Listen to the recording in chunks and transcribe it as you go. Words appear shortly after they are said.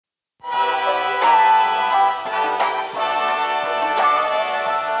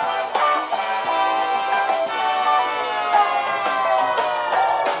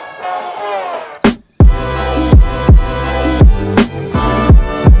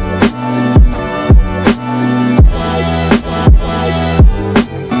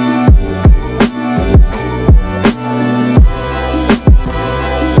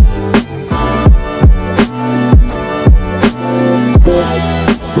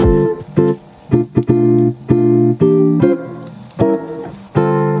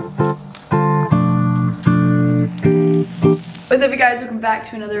back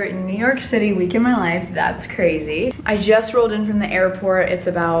to another New York City week in my life. That's crazy. I just rolled in from the airport. It's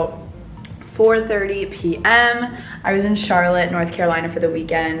about 4:30 p.m. I was in Charlotte, North Carolina for the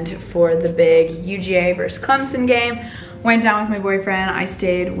weekend for the big UGA versus Clemson game. Went down with my boyfriend. I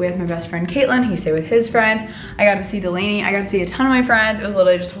stayed with my best friend Caitlin. He stayed with his friends. I got to see Delaney. I got to see a ton of my friends. It was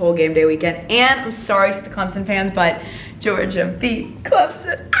literally just a whole game day weekend. And I'm sorry to the Clemson fans, but Georgia beat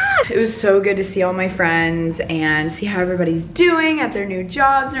Clemson. It was so good to see all my friends and see how everybody's doing at their new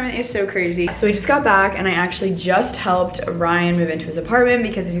jobs and everything. It's so crazy. So we just got back and I actually just helped Ryan move into his apartment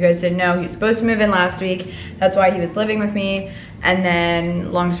because if you guys didn't know, he was supposed to move in last week. That's why he was living with me. And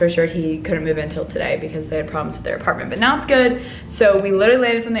then, long story short, he couldn't move in until today because they had problems with their apartment. But now it's good. So we literally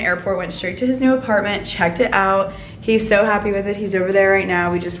landed from the airport, went straight to his new apartment, checked it out. He's so happy with it. He's over there right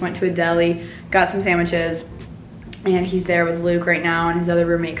now. We just went to a deli, got some sandwiches, and he's there with Luke right now and his other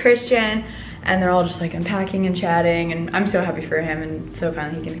roommate, Christian. And they're all just like unpacking and chatting, and I'm so happy for him, and so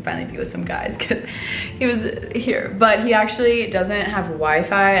finally he can finally be with some guys because he was here. But he actually doesn't have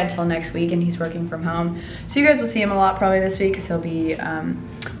Wi-Fi until next week, and he's working from home. So you guys will see him a lot probably this week because he'll be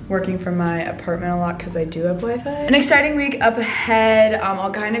working from my apartment a lot because I do have Wi-Fi. An exciting week up ahead.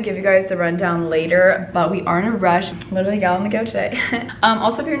 I'll kind of give you guys the rundown later, but we are in a rush. Literally got on the go today.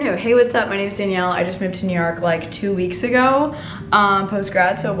 Also, if you're new, hey, what's up? My name is Danielle. I just moved to New York like 2 weeks ago,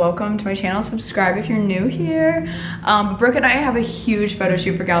 post-grad, so welcome to my channel. Subscribe if you're new here. Brooke and I have a huge photo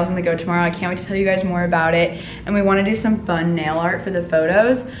shoot for Gals on the Go tomorrow. I can't wait to tell you guys more about it, and we want to do some fun nail art for the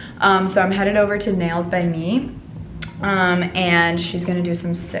photos. So I'm headed over to Nails by Me. And she's gonna do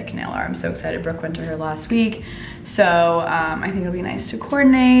some sick nail art. I'm so excited. Brooke went to her last week, so I think it'll be nice to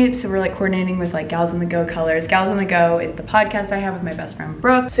coordinate. So we're like coordinating with like Gals on the Go colors. Gals on the Go is the podcast I have with my best friend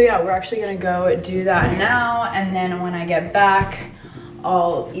Brooke. So yeah, we're actually gonna go do that now, and then when I get back,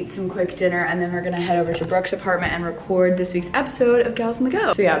 I'll eat some quick dinner, and then we're gonna head over to Brooke's apartment and record this week's episode of Gals on the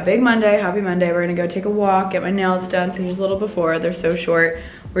Go. So yeah, big Monday, happy Monday. We're gonna go take a walk, get my nails done. So here's a little before, they're so short.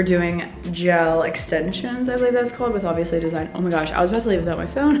 We're doing gel extensions, I believe that's called, with obviously design. Oh my gosh, I was about to leave without my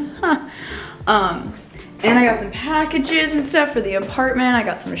phone. And I got some packages and stuff for the apartment. I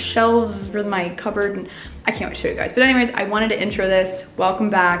got some shelves for my cupboard, and I can't wait to show you guys. But anyways, I wanted to intro this. Welcome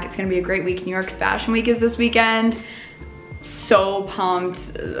back. It's gonna be a great week. New York Fashion Week is this weekend. So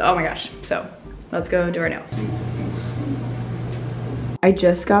pumped. Oh my gosh. So let's go do our nails. I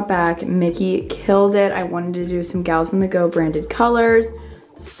just got back. Mickey killed it. I wanted to do some Gals on the Go branded colors.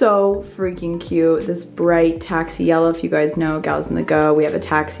 So freaking cute. This bright taxi yellow, if you guys know Gals on the Go, we have a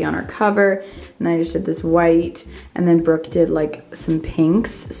taxi on our cover, and I just did this white, and then Brooke did like some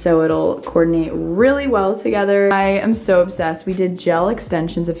pinks, so it'll coordinate really well together. I am so obsessed. We did gel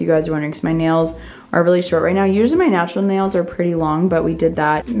extensions, if you guys are wondering, because my nails are really short right now. Usually my natural nails are pretty long, but we did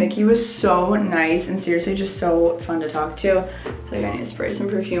that. Mickey was so nice and seriously just so fun to talk to. I feel like I need to spray some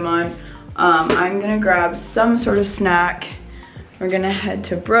perfume on. I'm gonna grab some sort of snack. We're gonna head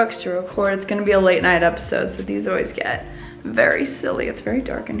to Brooke's to record. It's gonna be a late night episode, so these always get very silly. It's very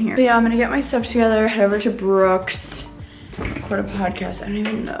dark in here. But yeah, I'm gonna get my stuff together, head over to Brooke's, record a podcast. I don't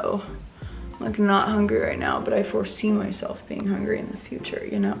even know. I'm like not hungry right now, but I foresee myself being hungry in the future,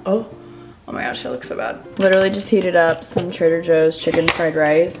 you know? Oh my gosh, that looks so bad. Literally just heated up some Trader Joe's chicken fried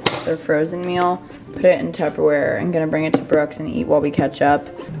rice, their frozen meal. Put it in Tupperware. I'm gonna bring it to Brooke's and eat while we catch up.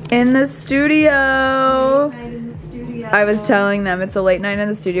 In the studio. I was telling them it's a late night in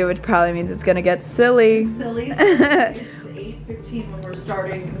the studio, which probably means it's gonna get silly. It's silly. It's 8:15 when we're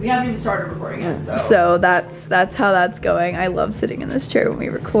starting. We haven't even started recording yet, so. So that's how that's going. I love sitting in this chair when we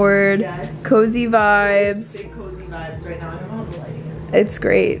record. Yes. Cozy vibes. Big cozy vibes right now. I don't know how the lighting is. It's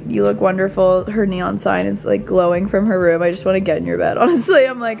great. You look wonderful. Her neon sign is like glowing from her room. I just want to get in your bed. Honestly,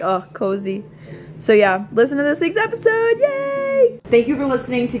 I'm like, oh, cozy. So yeah, listen to this week's episode, yay! Thank you for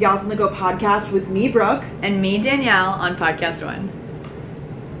listening to Gals on the Go podcast with me, Brooke. And me, Danielle, on Podcast One.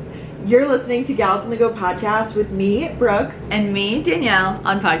 You're listening to Gals on the Go podcast with me, Brooke. And me, Danielle,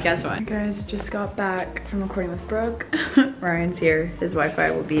 on Podcast One. Guys, just got back from recording with Brooke. Ryan's here. His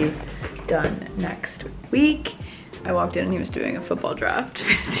Wi-Fi will be done next week. I walked in and he was doing a football draft,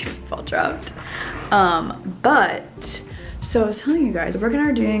 fantasy football draft. So I was telling you guys, Brooke and I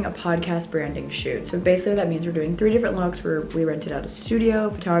are doing a podcast branding shoot. So basically what that means, we're doing 3 different looks where we rented out a studio,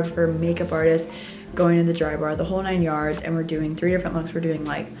 photographer, makeup artist, going to the dry bar, the whole 9 yards, and we're doing 3 different looks. We're doing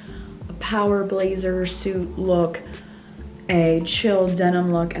like a power blazer suit look, a chill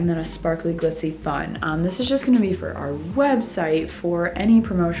denim look, and then a sparkly glitzy fun. This is just gonna be for our website for any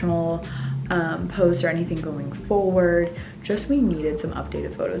promotional posts or anything going forward. Just we needed some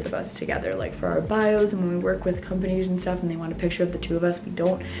updated photos of us together, like for our bios, and when we work with companies and stuff and they want a picture of the 2 of us,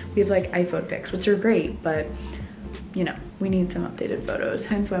 we have like iPhone pics, which are great, but you know, we need some updated photos.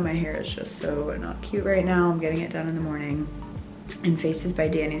 Hence why my hair is just so not cute right now. I'm getting it done in the morning. And Faces by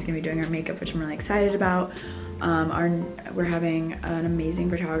Danny is gonna be doing our makeup, which I'm really excited about. We're having an amazing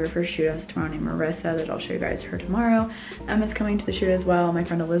photographer shoot us tomorrow named Marissa that I'll show you guys her tomorrow. Emma's coming to the shoot as well. My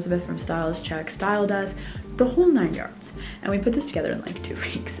friend Elizabeth from Stylist Check styled us, the whole 9 yards. And we put this together in like 2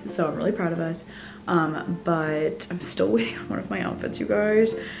 weeks, so I'm really proud of us. But I'm still waiting on one of my outfits, you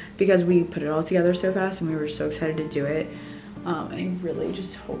guys, because we put it all together so fast and we were so excited to do it. And I really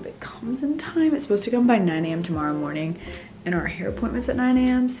just hope it comes in time. It's supposed to come by 9 a.m. tomorrow morning, and our hair appointment's at 9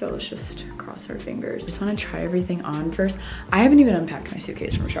 a.m. so let's just cross our fingers. Just want to try everything on first. I haven't even unpacked my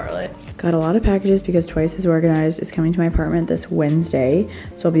suitcase from Charlotte. Got a lot of packages because Twice as Organized is coming to my apartment this Wednesday,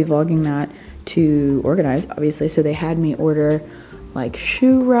 so I'll be vlogging that to organize, obviously. So they had me order like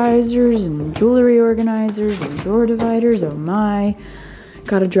shoe risers and jewelry organizers and drawer dividers. Oh my.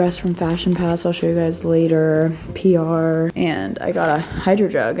 Got a dress from Fashion Pass, I'll show you guys later, PR, and I got a hydro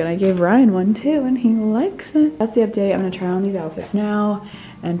jug, and I gave Ryan one too, and he likes it. That's the update. I'm gonna try on these outfits now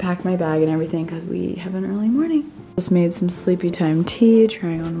and pack my bag and everything because we have an early morning. Just made some sleepy time tea,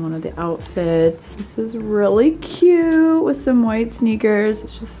 trying on one of the outfits. This is really cute with some white sneakers.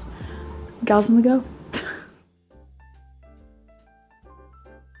 It's just gals on the go.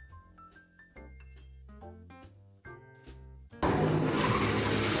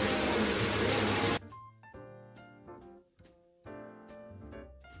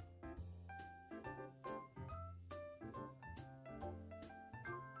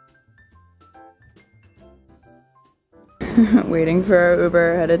 Waiting for our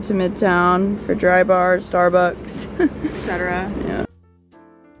Uber, headed to Midtown for Dry Bar, Starbucks, etc. Yeah.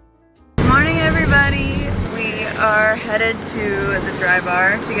 Morning, everybody. We are headed to the Dry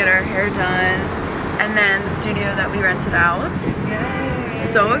Bar to get our hair done, and then the studio that we rented out. Yay.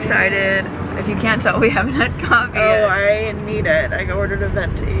 So excited. If you can't tell, we haven't had coffee yet. I need it. I ordered a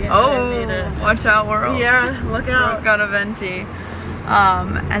venti. Oh, I need it. Watch out, world. Yeah, look out. We got a venti.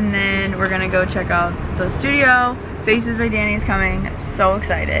 And then we're gonna go check out the studio. Faces by Danny is coming. So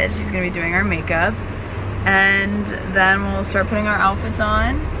excited. She's gonna be doing our makeup, and then we'll start putting our outfits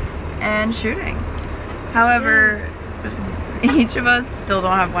on and shooting. However, each of us still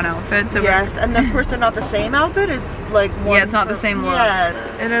don't have one outfit, so yes, and of course they're not the same outfit. It's like one. Yeah, it's not the same look.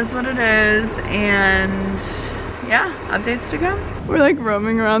 Yeah, it is what it is, and yeah, updates to come. We're like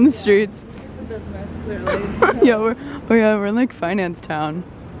roaming around the streets. Business, clearly. Yeah, we're in like finance town.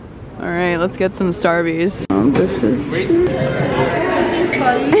 All right, let's get some Starbies. This is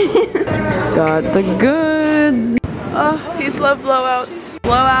got the goods. Oh, peace, love, blowouts.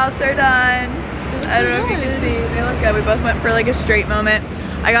 Blowouts are done. I don't know if you can see. They look good. We both went for like a straight moment.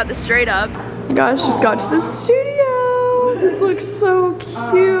 I got the straight up. Gosh, just got to the studio. This looks so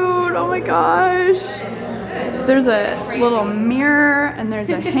cute. Oh my gosh. There's a little mirror and there's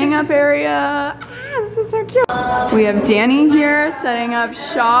a hang up area. This is so cute. We have Danny here setting up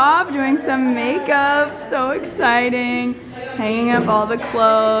shop, doing some makeup. So exciting. Hanging up all the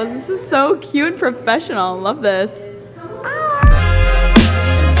clothes. This is so cute, professional. Love this.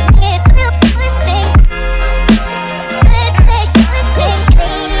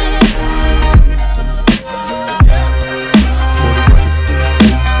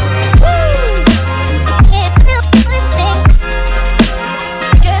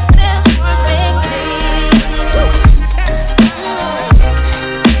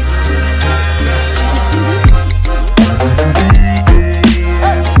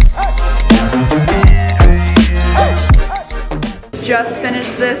 Just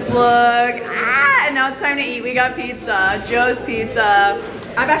finished this look. And now it's time to eat. We got pizza, Joe's Pizza.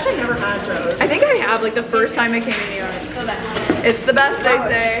 I've actually never had Joe's. I think I have, like the first time I came to New York. The best. It's the best, they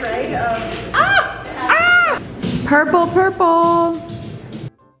say. Purple, purple.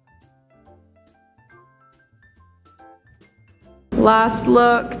 Last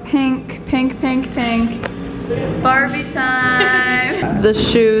look, pink, pink, pink, pink. Barbie time. The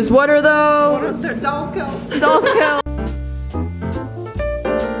shoes, what are those? They're Doll's Kill. Doll's Kill.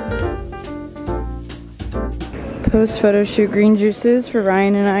 Post photo shoot green juices for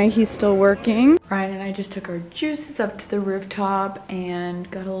Ryan and I. He's still working. Ryan and I just took our juices up to the rooftop and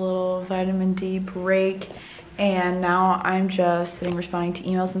got a little vitamin D break. And now I'm just sitting responding to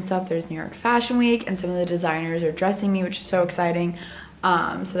emails and stuff. There's New York Fashion Week and some of the designers are dressing me, which is so exciting.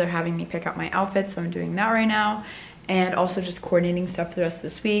 So they're having me pick out my outfits, so I'm doing that right now. And also just coordinating stuff for the rest of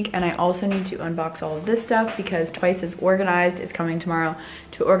this week. And I also need to unbox all of this stuff because Twice as Organized is coming tomorrow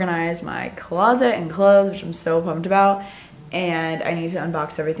to organize my closet and clothes, which I'm so pumped about. And I need to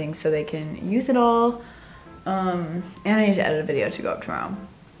unbox everything so they can use it all. And I need to edit a video to go up tomorrow.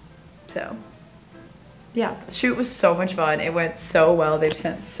 So yeah, the shoot was so much fun. It went so well. They've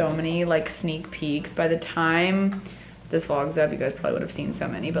sent so many like sneak peeks. By the time this vlog's up, you guys probably would have seen so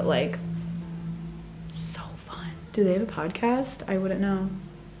many, but like, so fun. Do they have a podcast? I wouldn't know.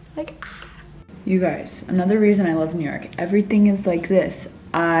 Like, You guys, another reason I love New York, everything is like this.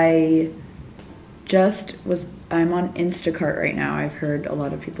 I'm on Instacart right now. I've heard a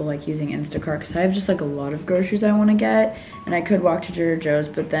lot of people like using Instacart because I have just like a lot of groceries I want to get, and I could walk to Trader Joe's,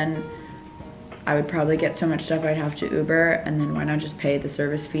 but then I would probably get so much stuff I'd have to Uber, and then why not just pay the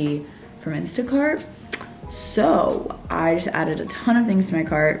service fee from Instacart? So I just added a ton of things to my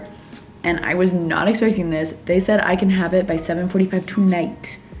cart, and I was not expecting this. They said I can have it by 7:45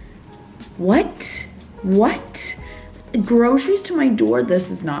 tonight. What? What? Groceries to my door?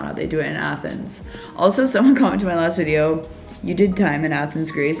 This is not how they do it in Athens. Also, someone commented my last video, you did time in Athens,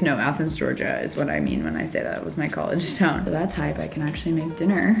 Greece. No, Athens, Georgia is what I mean when I say that. It was my college town. So that's hype. I can actually make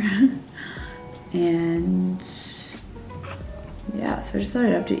dinner. And yeah, so I just thought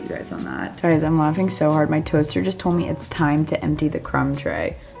I'd update you guys on that. Guys, I'm laughing so hard. My toaster just told me it's time to empty the crumb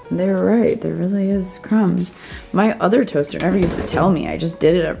tray. And they were right, there really is crumbs. My other toaster never used to tell me. I just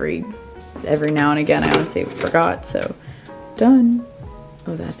did it every now and again. I honestly forgot, so done.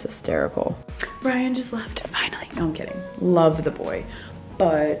 Oh, that's hysterical. Brian just left, finally. No, I'm kidding. Love the boy.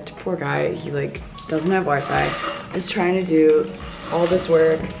 But poor guy, he like doesn't have Wi-Fi, is trying to do all this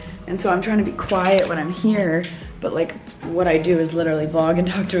work. And so I'm trying to be quiet when I'm here, but like what I do is literally vlog and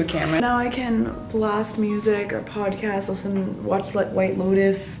talk to a camera. Now I can blast music or podcast, listen, watch like White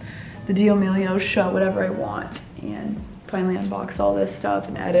Lotus, the D'Amelio show, whatever I want, and finally unbox all this stuff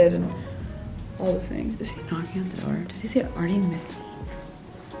and edit and all the things. Is he knocking on the door? Did he say already missed me?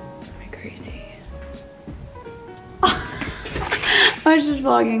 Am I crazy? I was just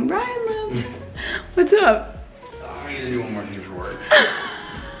vlogging. Brian left. What's up? I need to do one more thing for work.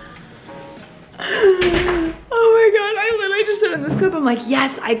 Oh my god, I literally just said in this clip, I'm like,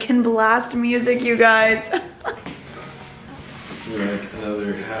 yes, I can blast music, you guys. Like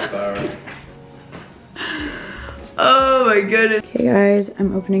another half hour. Oh my goodness. Okay guys,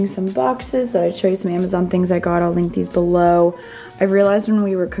 I'm opening some boxes that I'd show you some Amazon things I got. I'll link these below. I realized when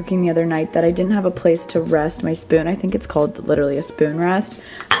we were cooking the other night that I didn't have a place to rest my spoon. I think it's called literally a spoon rest.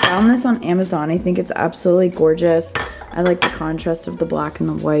 Found this on Amazon. I think it's absolutely gorgeous. I like the contrast of the black and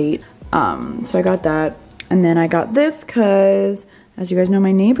the white. So I got that. And then I got this because, as you guys know,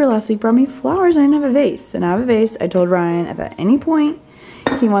 my neighbor last week brought me flowers and I didn't have a vase. And I have a vase. I told Ryan if at any point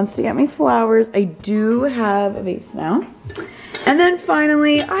he wants to get me flowers, I do have a vase now. And then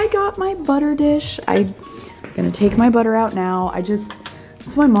finally, I got my butter dish. I'm gonna take my butter out now.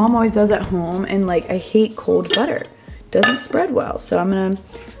 That's what my mom always does at home. And like, I hate cold butter. Doesn't spread well. So I'm gonna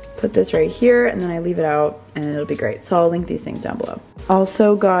put this right here and then I leave it out and it'll be great. So I'll link these things down below.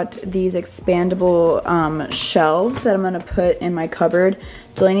 Also got these expandable shelves that I'm gonna put in my cupboard.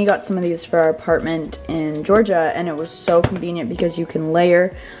 Delaney got some of these for our apartment in Georgia and it was so convenient because you can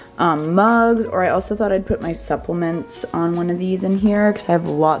layer mugs, or I also thought I'd put my supplements on one of these in here because I have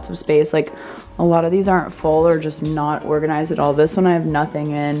lots of space. Like a lot of these aren't full or just not organized at all. This one I have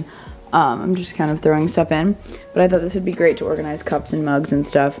nothing in. I'm just kind of throwing stuff in, but I thought this would be great to organize cups and mugs and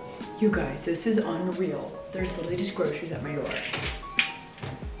stuff. You guys, this is unreal. There's literally just groceries at my door.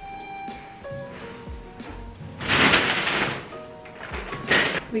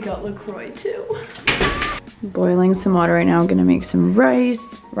 We got LaCroix too. Boiling some water right now. I'm gonna make some rice.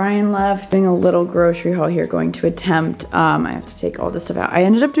 Ryan left. Doing a little grocery haul here, going to attempt. I have to take all this stuff out. I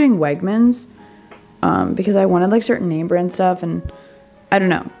ended up doing Wegmans because I wanted like certain name brand stuff, and I don't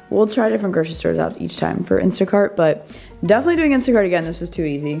know. We'll try different grocery stores out each time for Instacart, but definitely doing Instacart again. This was too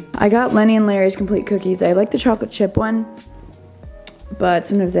easy. I got Lenny and Larry's complete cookies. I like the chocolate chip one, but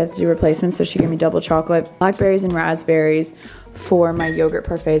sometimes they have to do replacements, so she gave me double chocolate. Blackberries and raspberries for my yogurt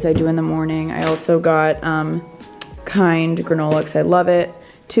parfaits I do in the morning. I also got Kind granola because I love it.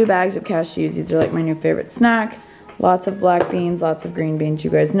 2 bags of cashews. These are like my new favorite snack. Lots of black beans, lots of green beans, you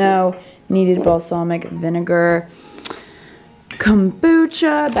guys know. Needed balsamic vinegar.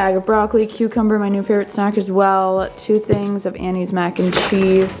 Kombucha, bag of broccoli, cucumber, my new favorite snack as well. 2 things of Annie's mac and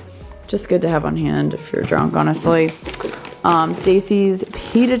cheese. Just good to have on hand if you're drunk, honestly. Stacy's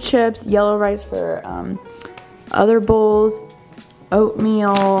pita chips, yellow rice for other bowls,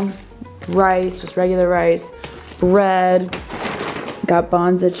 oatmeal, rice, just regular rice, bread, got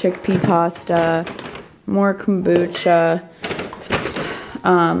Bonza chickpea pasta, more kombucha,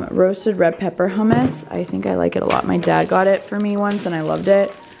 roasted red pepper hummus. I think I like it a lot. My dad got it for me once and I loved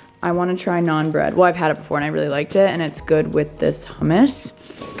it. I want to try naan bread. Well, I've had it before and I really liked it, and it's good with this hummus.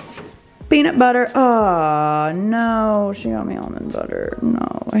 Peanut butter. Oh, no. She got me almond butter.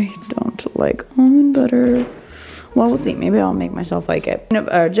 No, I don't like almond butter. Well, we'll see. Maybe I'll make myself like it. Peanut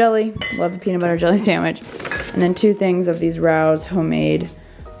butter jelly. Love a peanut butter jelly sandwich. And then 2 things of these Rouse homemade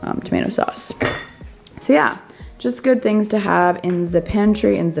tomato sauce. So yeah, just good things to have in the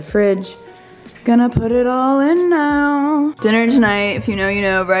pantry, in the fridge. Gonna put it all in now. Dinner tonight, if you know, you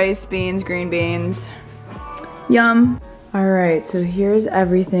know. Rice, beans, green beans. Yum. All right, so here's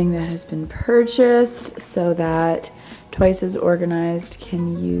everything that has been purchased so that Twice as Organized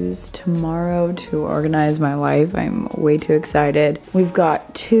can use tomorrow to organize my life. I'm way too excited. We've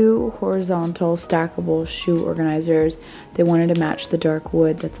got 2 horizontal stackable shoe organizers. They wanted to match the dark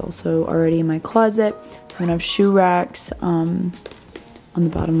wood that's also already in my closet. I'm gonna have shoe racks on the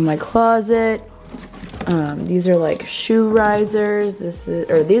bottom of my closet. These are like shoe risers. These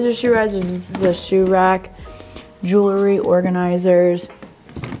are shoe risers. This is a shoe rack. Jewelry organizers,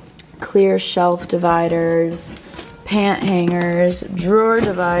 clear shelf dividers, pant hangers, drawer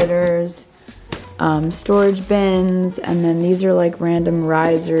dividers, storage bins, and then these are like random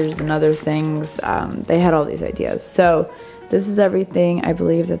risers and other things. They had all these ideas. So this is everything I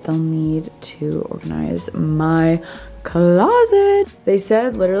believe that they'll need to organize my closet. They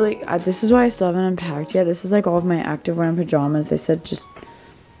said literally, this is why I still haven't unpacked yet. This is like all of my activewear and pajamas. They said just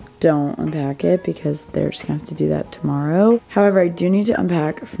don't unpack it because they're just gonna have to do that tomorrow. However, I do need to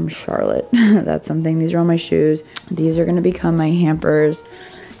unpack from Charlotte. That's something. These are all my shoes. These are gonna become my hampers.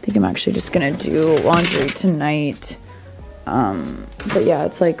 I think I'm actually just gonna do laundry tonight. But yeah,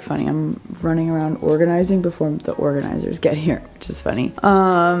 it's like funny. I'm running around organizing before the organizers get here, which is funny.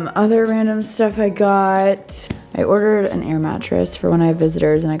 Other random stuff I got. I ordered an air mattress for when I have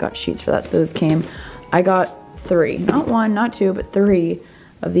visitors and I got sheets for that, so those came. I got 3, not 1, not 2, but 3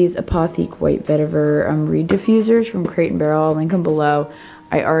 of these Apothique White Vetiver reed diffusers from Crate & Barrel. I'll link them below.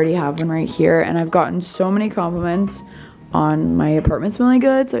 I already have one right here, and I've gotten so many compliments on my apartment smelling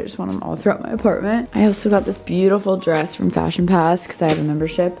good, so I just want them all throughout my apartment. I also got this beautiful dress from Fashion Pass because I have a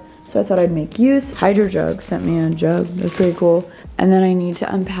membership, so I thought I'd make use. Hydro Jug sent me a jug. That's pretty cool. And then I need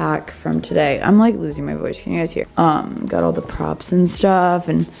to unpack from today. I'm like losing my voice. Can you guys hear? Got all the props and stuff,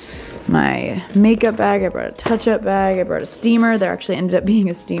 and my makeup bag. I brought a touch-up bag. I brought a steamer. There actually ended up being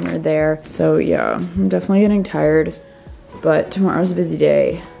a steamer there. So yeah, I'm definitely getting tired, but tomorrow's a busy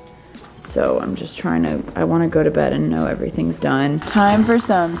day. So I'm just trying to, I want to go to bed and know everything's done. Time for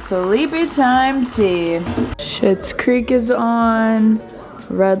some sleepy time tea. Schitt's Creek is on.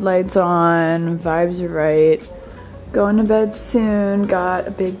 Red light's on. Vibes are right. Going to bed soon. Got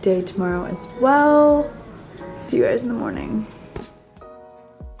a big day tomorrow as well. See you guys in the morning.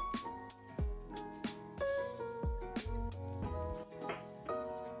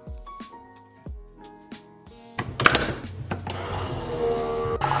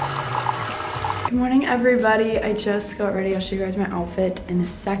 Good morning, everybody. I just got ready. I'll show you guys my outfit in a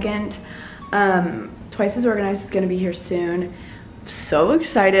second. Twice as Organized is gonna be here soon. I'm so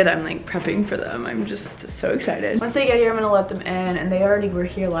excited. I'm like prepping for them. I'm just so excited. Once they get here, I'm gonna let them in, and they already were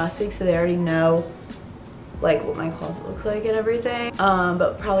here last week, so they already know like what my closet looks like and everything.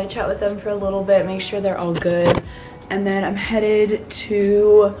 But probably chat with them for a little bit, make sure they're all good. And then I'm headed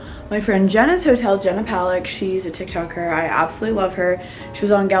to my friend Jenna's hotel, Jenna Palak. She's a TikToker. I absolutely love her. She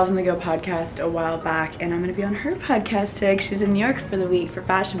was on Gals on the Go podcast a while back, and I'm gonna be on her podcast today. She's in New York for the week, for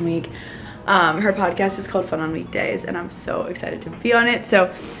Fashion Week. Her podcast is called Fun on Weekdays, and I'm so excited to be on it.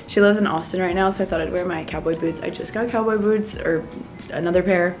 So she lives in Austin right now, so I thought I'd wear my cowboy boots. I just got cowboy boots, or another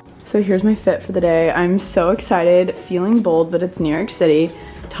pair. So here's my fit for the day. I'm so excited, feeling bold, but it's New York City.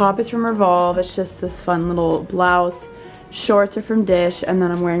 Top is from Revolve. It's just this fun little blouse. Shorts are from Dish, and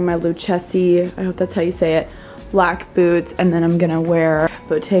then I'm wearing my Lucchesi, I hope that's how you say it, black boots, and then I'm gonna wear a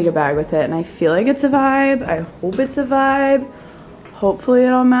Bottega bag with it, and I feel like it's a vibe. I hope it's a vibe. Hopefully it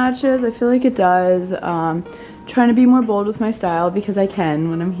all matches. I feel like it does. Trying to be more bold with my style because I can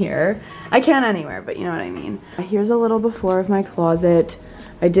when I'm here. I can anywhere, but you know what I mean. Here's a little before of my closet.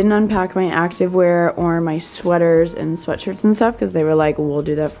 I didn't unpack my activewear or my sweaters and sweatshirts and stuff because they were like, we'll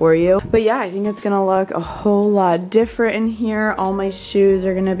do that for you. But yeah, I think it's gonna look a whole lot different in here. All my shoes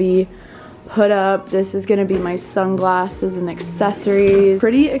are gonna be put up. This is gonna be my sunglasses and accessories.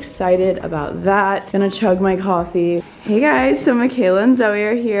 Pretty excited about that. Gonna chug my coffee. Hey guys, so Michaela and Zoe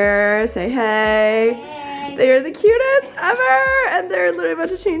are here. Say hey. They're the cutest ever, and they're literally about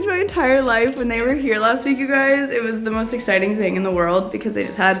to change my entire life. When they were here last week, you guys, it was the most exciting thing in the world because they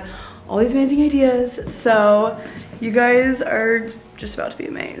just had all these amazing ideas. So you guys are just about to be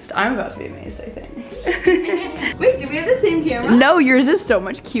amazed. I'm about to be amazed, I think. Wait, do we have the same camera? No, yours is so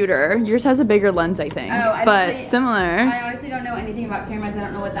much cuter. Yours has a bigger lens, I think. Oh, but similar. I honestly don't know anything about cameras. I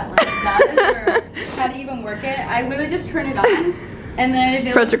don't know what that lens does or how to even work it. I literally just turn it on and then if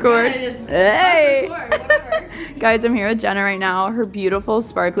it Press looks record. good, I just Hey! press record, whatever. Guys, I'm here with Jenna right now. Her beautiful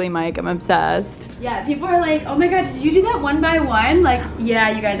sparkly mic. I'm obsessed. Yeah, people are like, oh my god, did you do that one by one? Like, yeah,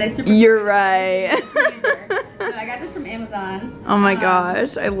 you guys, I super. You're right. No, I got this from Amazon. Oh my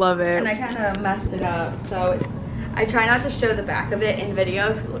gosh, I love it. And I kind of messed it up, so it's. I try not to show the back of it in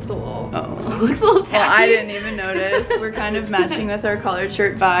videos because it looks a little. It looks a little tacky. Well, I didn't even notice. We're kind of matching with our collared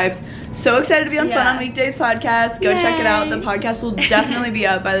shirt vibes. So excited to be on Fun on Weekdays podcast. Go check it out. The podcast will definitely be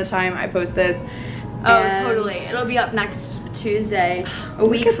up by the time I post this. Oh, totally. It'll be up next Tuesday. A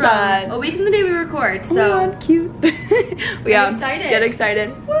week from the day we record. So oh my God, cute. I'm excited. Get excited.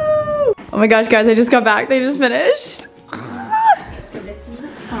 Woo! Oh my gosh, guys, I just got back. They just finished. So this is the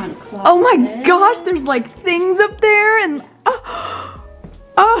front closet. Oh my gosh, there's like things up there and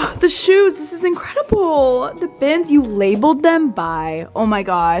oh, the shoes. This is incredible. The bins, you labeled them by, oh my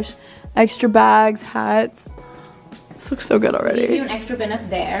gosh, extra bags, hats. This looks so good already. We'll give you an extra bin up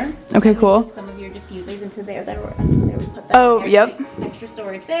there. Okay, cool. Some of your diffusers into there that were there. We put that Oh, there, yep. So extra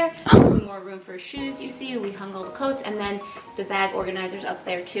storage there. More room for shoes. You see, we hung all the coats, and then the bag organizers up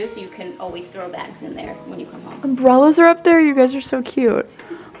there too, so you can always throw bags in there when you come home. Umbrellas are up there. You guys are so cute.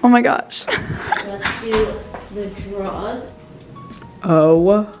 Oh my gosh. Let's do the drawers.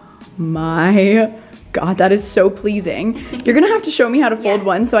 Oh my God, that is so pleasing. You're gonna have to show me how to fold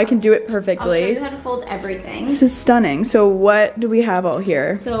one so I can do it I'll perfectly. show you how to fold everything. This is stunning. So what do we have out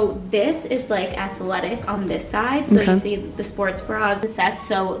here? So this is like athletic on this side. So you see the sports bras, the set.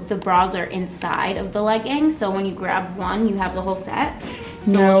 So the bras are inside of the legging. So when you grab one, you have the whole set.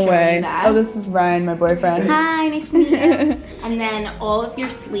 So No way. You that. Oh, this is Ryan, my boyfriend. Hi, nice to meet you. And then all of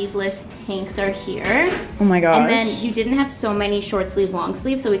your sleeveless tanks are here. Oh my gosh. And then you didn't have so many short sleeve, long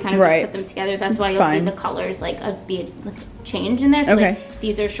sleeve, so we kind of just put them together. That's why you'll see the colors like a change in there. So like,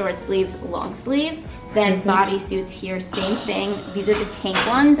 these are short sleeves, long sleeves. Then bodysuits here, same thing. These are the tank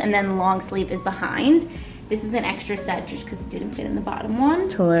ones, and then long sleeve is behind. This is an extra set just because it didn't fit in the bottom one.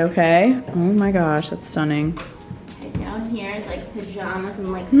 Totally okay. Oh my gosh, that's stunning. Down here is like pajamas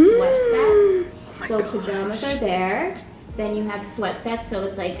and like sweat sets. So pajamas are there. Then you have sweat sets, so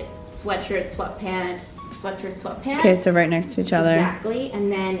it's like sweatshirt, sweatpants, sweatshirt, sweatpants. Okay, so right next to each other. Exactly.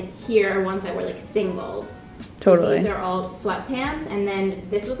 And then here are ones that were like singles. Totally. So these are all sweatpants, and then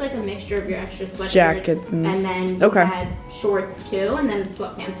this was like a mixture of your extra sweatshirts. Jackets and then you had shorts too, and then the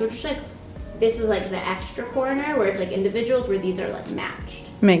sweatpants, which is like, this is like the extra corner where it's like individuals, where these are like matched.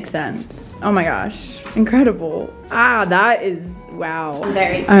 Makes sense. Oh my gosh, incredible. Ah, that is, wow. I'm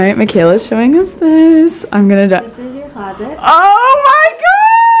very excited. All right, Michaela's showing us this. I'm gonna This is your closet. Oh my gosh!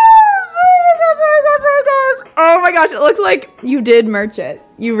 Oh my gosh, oh my gosh, oh my gosh. Oh my gosh, it looks like you did merch it.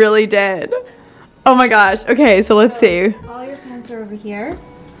 You really did. Oh my gosh. Okay, so let's see. All your pants are over here,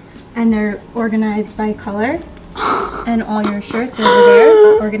 and they're organized by color. And all your shirts are over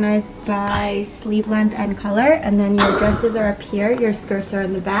there, organized by sleeve length and color. And then your dresses are up here, your skirts are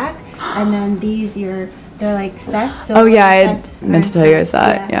in the back, and then these, they're like sets. So oh yeah, I meant to tell you guys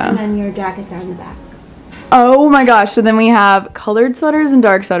that. Yeah. And then your jackets are in the back. Oh my gosh, so then we have colored sweaters and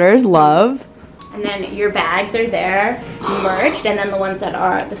dark sweaters, love. And then your bags are there, merged, and then the ones that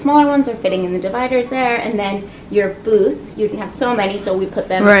are, the smaller ones are fitting in the dividers there, and then your boots, you didn't have so many, so we put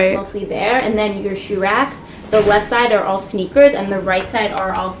them mostly there, and then your shoe racks, the left side are all sneakers, and the right side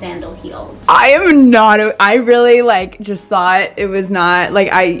are all sandal heels. I am not, I really like just thought it was not,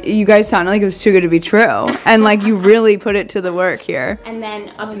 like you guys sounded like it was too good to be true, and like you really put it to the work here. And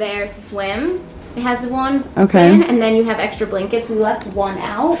then up there, swim. It has one bin, and then you have extra blankets. We left one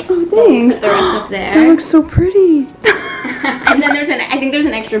out. Oh, thanks. Put the rest up there. That looks so pretty. And then I think there's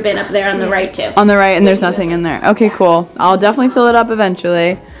an extra bin up there on the right too. On the right, and there's nothing in there. Okay, cool. I'll definitely fill it up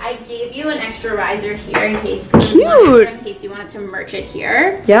eventually. I gave you an extra riser here in case. Cute. In case you wanted to merch it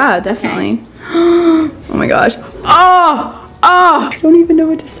here. Yeah, definitely. Okay. Oh my gosh. Oh! I don't even know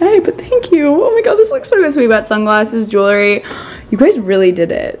what to say, but thank you. Oh my god, this looks so good. So we got sunglasses, jewelry. You guys really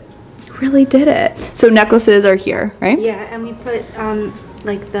did it. Really did it. So necklaces are here, right? Yeah, and we put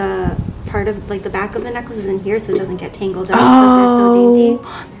like the part of like the back of the necklace is in here so it doesn't get tangled up because they're so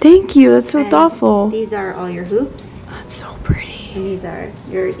dainty. Thank you. That's so and thoughtful. These are all your hoops. That's so pretty. And these are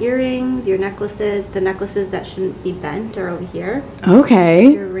your earrings, your necklaces. The necklaces that shouldn't be bent are over here.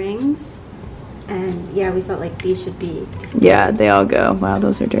 Okay. Your rings. And yeah, we felt like these should be displayed. Yeah, they all go. Wow,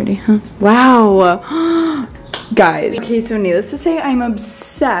 those are dirty, huh? Wow. Guys. Okay, so needless to say, I'm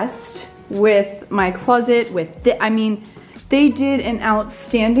obsessed with my closet, with I mean, They did an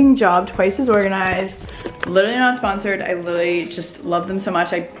outstanding job, twice as organized. Literally not sponsored. I literally just love them so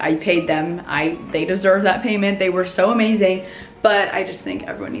much. I paid them. They deserve that payment. They were so amazing. But I just think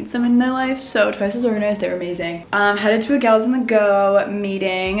everyone needs them in their life. So twice as organized, they were amazing. Headed to a Gals on the Go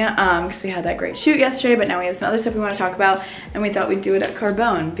meeting because we had that great shoot yesterday, but now we have some other stuff we want to talk about, and we thought we'd do it at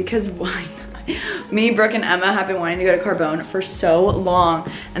Carbone because why not? Me, Brooke, and Emma have been wanting to go to Carbone for so long,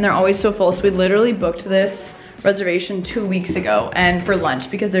 and they're always so full. So we literally booked this reservation 2 weeks ago, and for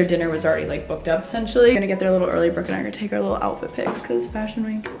lunch because their dinner was already like booked up essentially. We're gonna get there a little early. Brooke and I are gonna take our little outfit pics because Fashion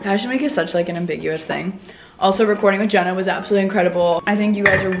Week is such like an ambiguous thing. Also, recording with Jenna was absolutely incredible. I think you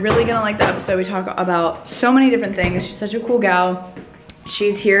guys are really gonna like the episode. We talk about so many different things. She's such a cool gal.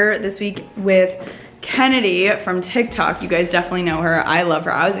 She's here this week with Kennedy from TikTok. You guys definitely know her. I love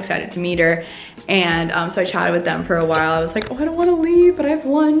her. I was excited to meet her, and so I chatted with them for a while. I was like, oh, I don't want to leave, but I have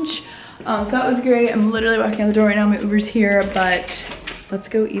lunch. So that was great. I'm literally walking out the door right now. My Uber's here, but let's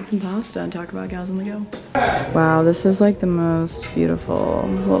go eat some pasta and talk about Gals on the Go. Wow, this is like the most beautiful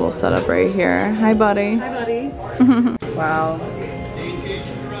little setup right here. Hi, buddy. Hi, buddy. Wow.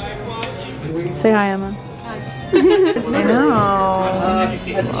 Say hi, Emma. I know.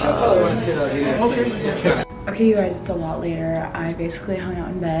 Okay, you guys, it's a lot later. I basically hung out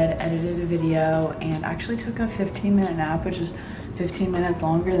in bed, edited a video, and actually took a 15-minute nap, which is 15 minutes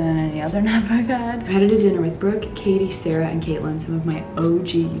longer than any other nap I've had. I headed to dinner with Brooke, Katie, Sarah, and Caitlin, some of my OG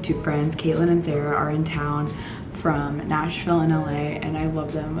YouTube friends. Caitlin and Sarah are in town from Nashville and LA, and I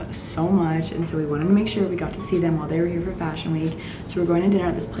love them so much, and so we wanted to make sure we got to see them while they were here for Fashion Week. So we're going to dinner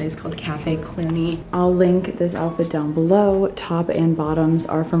at this place called Cafe Clooney. I'll link this outfit down below. Top and bottoms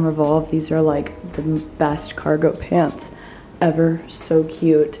are from Revolve. These are like the best cargo pants ever. So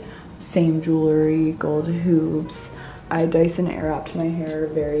cute. Same jewelry, gold hoops. I Dyson Airwrapped my hair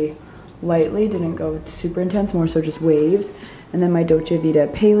very lightly, didn't go super intense, more so just waves. And then my Dolce Vita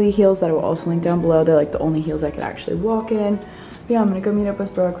Paley heels that I will also link down below. They're like the only heels I could actually walk in. But yeah, I'm gonna go meet up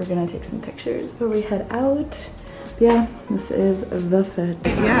with Brooke. We're gonna take some pictures before we head out. But yeah, this is the fit.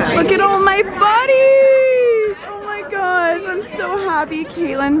 Yeah. Look at all my buddies! Oh my gosh, I'm so happy.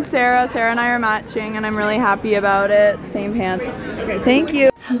 Caitlin, Sarah and I are matching, and I'm really happy about it. Same pants. Okay, thank you.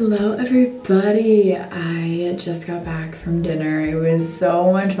 Hello everybody. I just got back from dinner. It was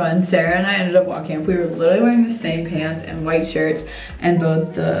so much fun. Sarah and I ended up walking up. We were literally wearing the same pants and white shirts and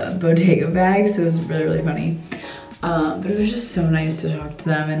both the Bottega bags, so it was really, really funny. But it was just so nice to talk to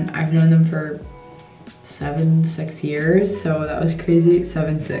them, and I've known them for 6 years, so that was crazy.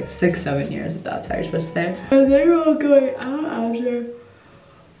 7 years, if that's how you're supposed to say it. And they were all going out after.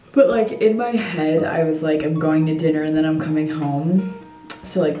 But like in my head, I was like, I'm going to dinner and then I'm coming home.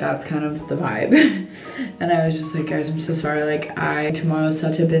 So like that's kind of the vibe. And I was just like, guys, I'm so sorry. Like tomorrow's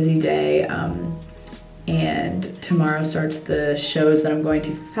such a busy day. And tomorrow starts the shows that I'm going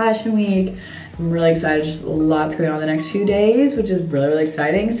to for Fashion Week. I'm really excited. Just lots going on the next few days, which is really, really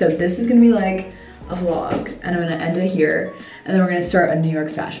exciting. So this is gonna be like a vlog, and I'm gonna end it here. And then we're gonna start a New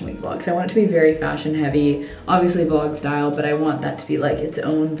York Fashion Week vlog. So I want it to be very fashion heavy, obviously vlog style, but I want that to be like its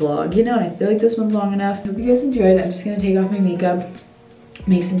own vlog, you know, and I feel like this one's long enough. Hope you guys enjoyed it. I'm just gonna take off my makeup,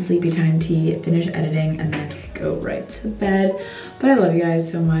 make some sleepy time tea, finish editing, and then go right to bed. But I love you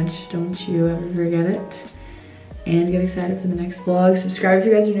guys so much. Don't you ever forget it. And get excited for the next vlog. Subscribe if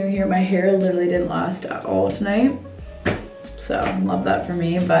you guys are new here. My hair literally didn't last at all tonight. So love that for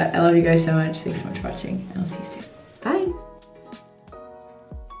me. But I love you guys so much. Thanks so much for watching, and I'll see you soon. Bye.